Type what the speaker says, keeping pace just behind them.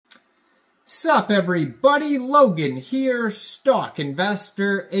Sup everybody, Logan here, stock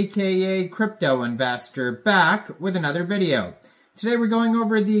investor aka crypto investor, back with another video. Today we're going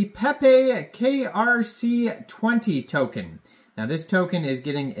over the Pepe KRC20 token. Now this token is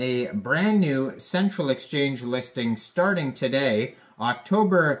getting a brand new central exchange listing starting today,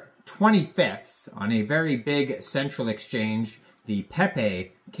 October 25th, on a very big central exchange. The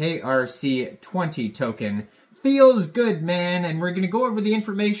Pepe KRC20 token feels good, man, and we're going to go over the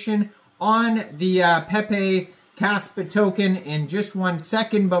information on the Pepe Kspr token in just 1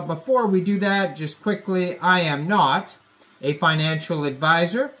 second. But before we do that, just quickly, I am not a financial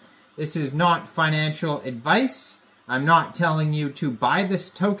advisor. This is not financial advice. I'm not telling you to buy this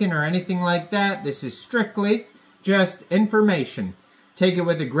token or anything like that. This is strictly just information. Take it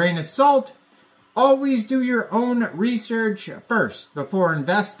with a grain of salt. Always do your own research first before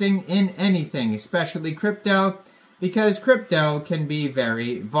investing in anything, especially crypto, because crypto can be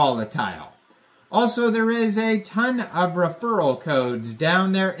very volatile. Also, there is a ton of referral codes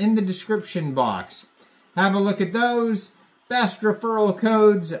down there in the description box. Have a look at those. Best referral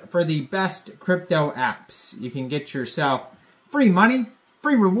codes for the best crypto apps. You can get yourself free money,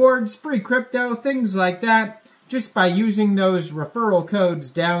 free rewards, free crypto, things like that, just by using those referral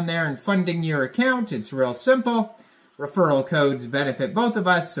codes down there and funding your account. It's real simple. Referral codes benefit both of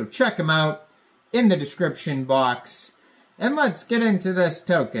us, so check them out in the description box. And let's get into this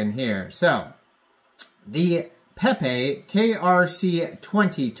token here. So, the Pepe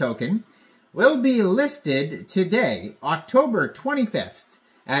KRC20 token will be listed today, October 25th,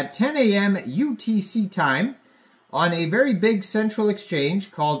 at 10 a.m. UTC time on a very big central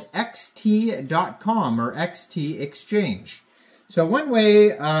exchange called xt.com or XT Exchange. So one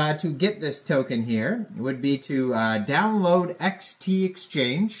way to get this token here would be to download XT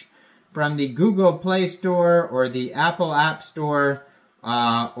Exchange from the Google Play Store or the Apple App Store,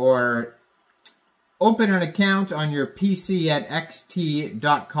 or open an account on your PC at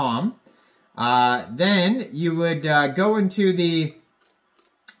xt.com. Then you would go into the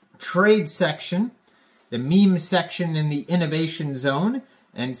trade section, the meme section in the innovation zone,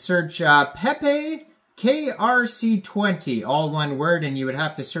 and search Pepe KRC20, all one word, and you would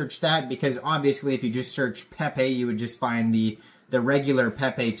have to search that because obviously if you just search Pepe, you would just find the regular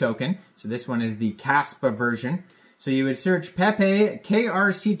Pepe token. So this one is the Kspr version. So you would search Pepe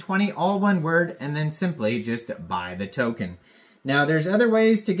KRC20, all one word, and then simply just buy the token. Now there's other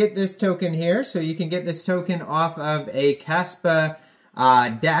ways to get this token here. So you can get this token off of a Kspr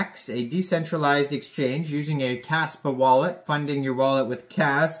DEX, a decentralized exchange, using a Kspr wallet, funding your wallet with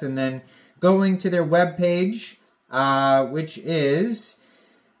Kas, and then going to their webpage, which is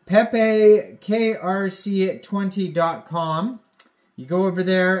PEPEKRC20.com. You go over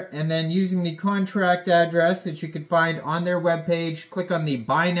there, and then using the contract address that you can find on their webpage, click on the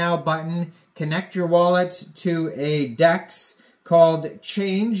Buy Now button, connect your wallet to a DEX called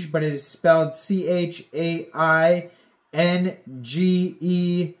Change, but it is spelled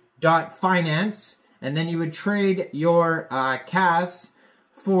CHAINGE.finance, and then you would trade your Kas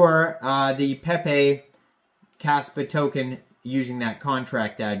for the Pepe Kspr token using that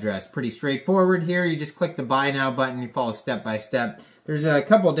contract address. Pretty straightforward here. You just click the Buy Now button, you follow step by step. There's a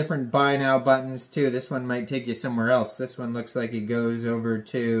couple different Buy Now buttons too. This one might take you somewhere else. This one looks like it goes over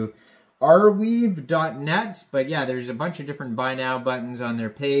to Arweave.net, but yeah, there's a bunch of different Buy Now buttons on their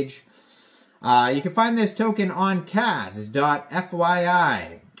page. You can find this token on Kas.fyi,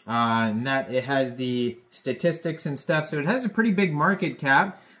 and that it has the statistics and stuff, so it has a pretty big market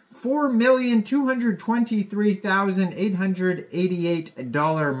cap.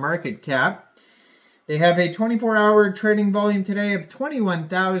 $4,223,888 market cap. They have a 24-hour trading volume today of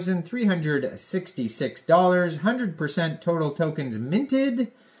 $21,366. 100% total tokens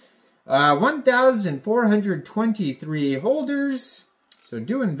minted. 1,423 holders. So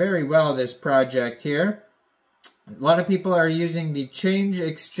doing very well, this project here. A lot of people are using the Change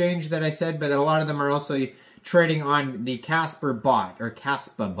exchange that I said, but a lot of them are also trading on the Kspr bot, or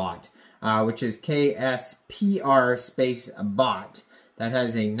Kspr bot, which is KSPR space bot. That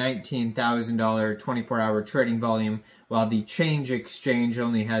has a $19,000 24-hour trading volume, while the Change exchange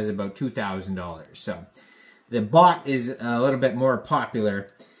only has about $2,000. So the bot is a little bit more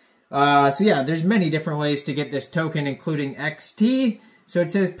popular. So yeah, there's many different ways to get this token, including XT. So it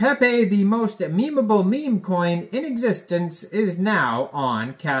says, Pepe, the most memeable meme coin in existence, is now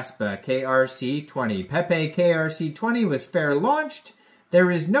on Kspr KRC20. Pepe KRC20 was fair launched. There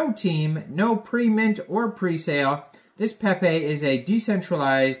is no team, no pre-mint or pre-sale. This Pepe is a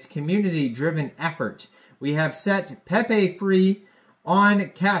decentralized, community-driven effort. We have set Pepe free on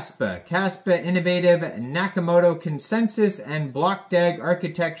Kspr. Kspr innovative Nakamoto consensus and block DAG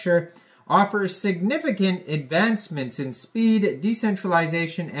architecture offers significant advancements in speed,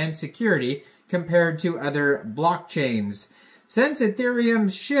 decentralization, and security compared to other blockchains. Since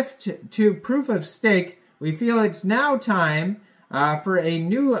Ethereum's shift to proof of stake, we feel it's now time for a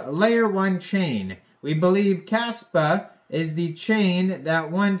new layer 1 chain. We believe Kspr is the chain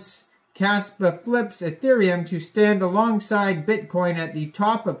that once Kspr flips Ethereum to stand alongside Bitcoin at the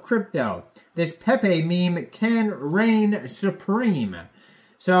top of crypto. This Pepe meme can reign supreme.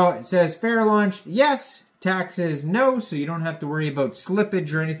 So it says fair launch, yes. Taxes, no. So you don't have to worry about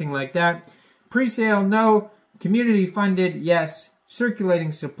slippage or anything like that. Pre-sale, no. Community funded, yes.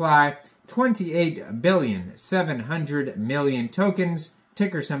 Circulating supply, 28,700,000,000 tokens.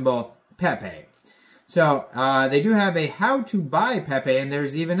 Ticker symbol, Pepe. So they do have a how to buy Pepe, and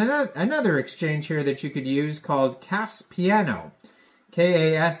there's even another exchange here that you could use called Kspiano.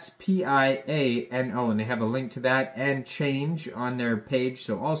 K-A-S-P-I-A-N-O, and they have a link to that and change on their page,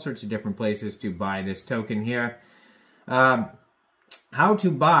 so all sorts of different places to buy this token here. How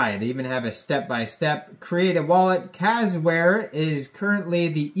to buy, they even have a step-by-step. Create a wallet. Kspr is currently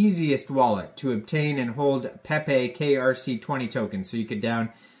the easiest wallet to obtain and hold Pepe KRC20 tokens, so you could down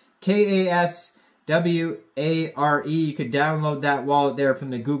K-A-S-W-A-R-E. You could download that wallet there from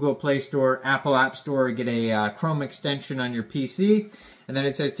the Google Play Store, Apple App Store, get a Chrome extension on your PC. And then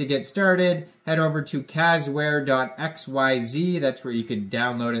it says to get started, head over to kspr.xyz. That's where you could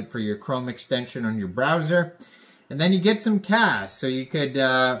download it for your Chrome extension on your browser. And then you get some CAS. So you could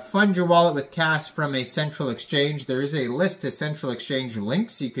fund your wallet with CAS from a central exchange. There is a list of central exchange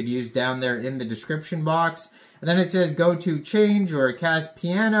links you could use down there in the description box. And then it says go to change or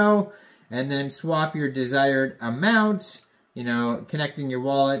Kspiano, and then swap your desired amount, you know, connecting your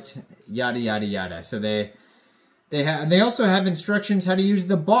wallet, yada, yada, yada. So they also have instructions how to use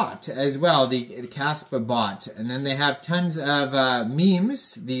the bot as well, the Kspr bot. And then they have tons of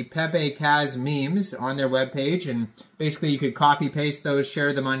memes, the Pepe Kaz memes on their webpage. And basically you could copy paste those,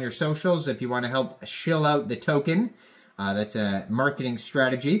 share them on your socials if you want to help shill out the token. That's a marketing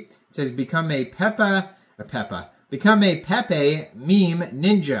strategy. It says become a Pepe meme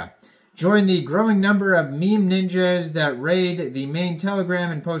ninja. Join the growing number of meme ninjas that raid the main Telegram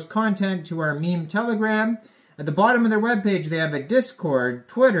and post content to our meme Telegram. At the bottom of their webpage, they have a Discord,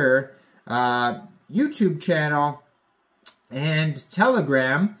 Twitter, YouTube channel, and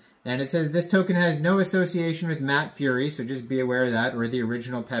Telegram. And it says this token has no association with Matt Fury, so just be aware of that, or the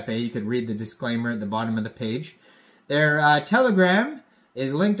original Pepe. You could read the disclaimer at the bottom of the page. Their Telegram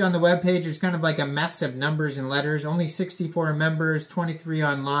is linked on the webpage. It's kind of like a mess of numbers and letters. Only 64 members, 23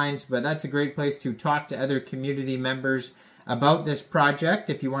 online, but that's a great place to talk to other community members about this project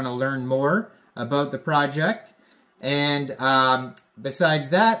if you want to learn more about the project. And besides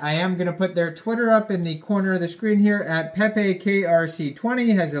that, I am going to put their Twitter up in the corner of the screen here at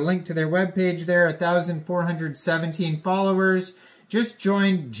PEPEKRC20. Has a link to their webpage there, 1,417 followers. Just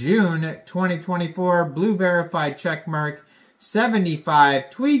joined June 2024, blue verified checkmark, 75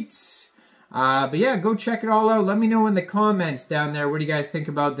 tweets. But yeah, go check it all out. Let me know in the comments down there, what do you guys think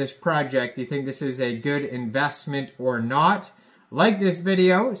about this project? Do you think this is a good investment or not? Like this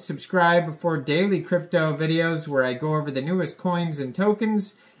video, subscribe for daily crypto videos where I go over the newest coins and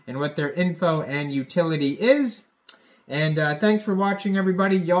tokens and what their info and utility is. And thanks for watching,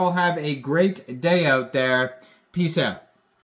 everybody. Y'all have a great day out there. Peace out.